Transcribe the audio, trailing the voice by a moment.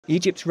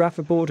Egypt's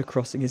Rafah border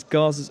crossing is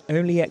Gaza's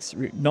only exit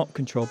route not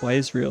controlled by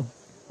Israel.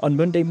 On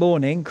Monday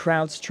morning,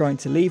 crowds trying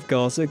to leave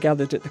Gaza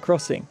gathered at the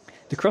crossing.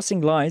 The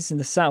crossing lies in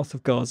the south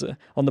of Gaza,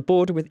 on the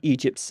border with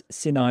Egypt's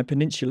Sinai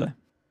Peninsula.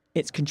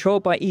 It's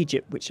controlled by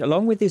Egypt, which,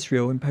 along with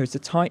Israel, imposed a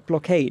tight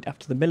blockade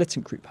after the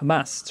militant group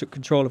Hamas took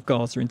control of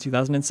Gaza in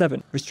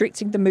 2007,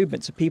 restricting the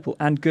movements of people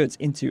and goods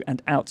into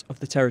and out of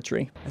the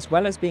territory. As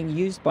well as being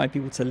used by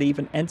people to leave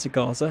and enter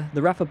Gaza,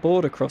 the Rafah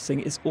border crossing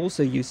is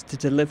also used to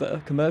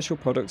deliver commercial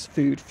products,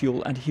 food,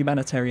 fuel, and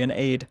humanitarian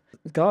aid.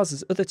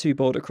 Gaza's other two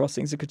border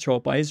crossings are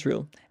controlled by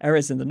Israel: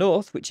 Erez in the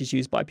north, which is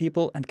used by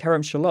people, and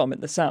Kerem Shalom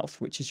in the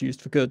south, which is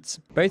used for goods.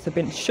 Both have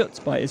been shut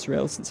by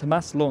Israel since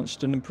Hamas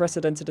launched an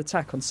unprecedented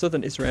attack on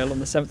southern Israel on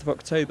the 7th of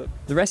October.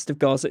 The rest of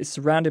Gaza is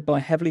surrounded by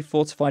heavily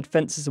fortified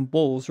fences and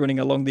walls running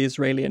along the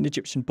Israeli and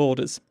Egyptian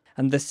borders,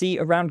 and the sea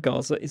around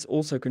Gaza is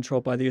also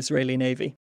controlled by the Israeli Navy.